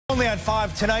Only on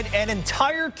 5 tonight, an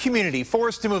entire community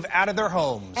forced to move out of their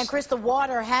homes. And Chris, the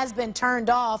water has been turned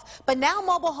off, but now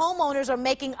mobile homeowners are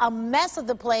making a mess of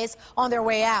the place on their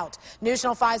way out.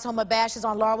 NewsChannel 5's Homa Bash is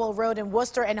on Larwill Road in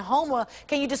Wooster and Homa.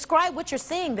 Can you describe what you're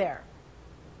seeing there?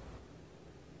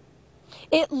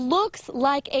 It looks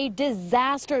like a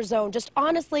disaster zone, just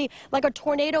honestly like a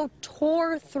tornado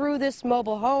tore through this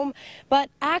mobile home.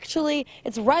 But actually,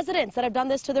 it's residents that have done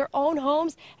this to their own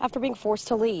homes after being forced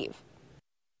to leave.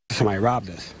 Somebody robbed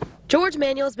us. George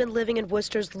Manuel has been living in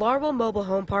Worcester's Larwill Mobile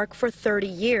Home Park for 30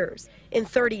 years. In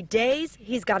 30 days,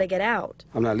 he's got to get out.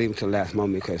 I'm not leaving till the last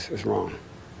moment because it's wrong.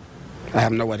 I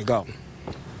have nowhere to go.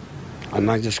 I'm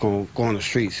not just going to go on the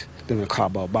streets, live in a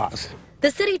cardboard box.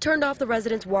 The city turned off the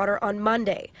residents' water on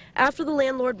Monday after the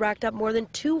landlord racked up more than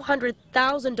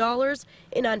 $200,000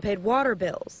 in unpaid water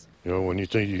bills. You know, when you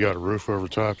think you got a roof over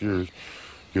top of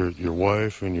your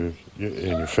wife and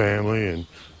your family, and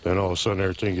then all of a sudden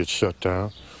everything gets shut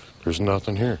down, there's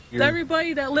nothing here.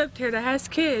 Everybody that lived here that has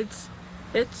kids,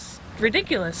 it's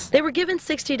ridiculous. They were given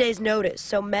 60 days notice,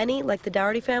 so many, like the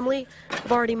Dougherty family,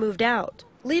 have already moved out,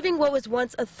 leaving what was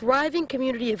once a thriving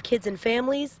community of kids and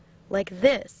families like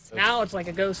this. Now it's like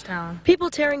a ghost town. People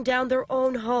tearing down their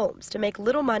own homes to make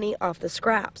little money off the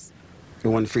scraps. It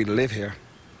wasn't free to live here.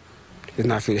 It's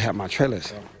not free to have my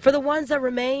trailers. For the ones that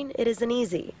remain, it isn't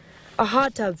easy. A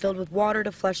hot tub filled with water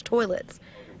to flush toilets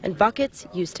and buckets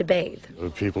used to bathe.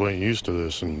 People ain't used to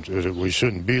this, and we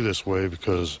shouldn't be this way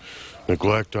because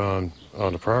neglect on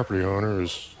the property owner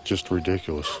is just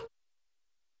ridiculous.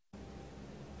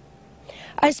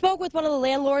 I spoke with one of the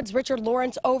landlords, Richard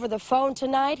Lawrence, over the phone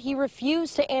tonight. He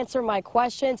refused to answer my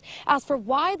questions. As for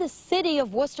why the city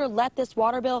of Worcester let this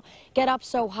water bill get up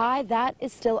so high, that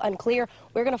is still unclear.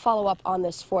 We're going to follow up on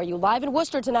this for you. Live in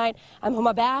Worcester tonight, I'm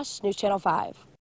Homa Bash, News Channel 5.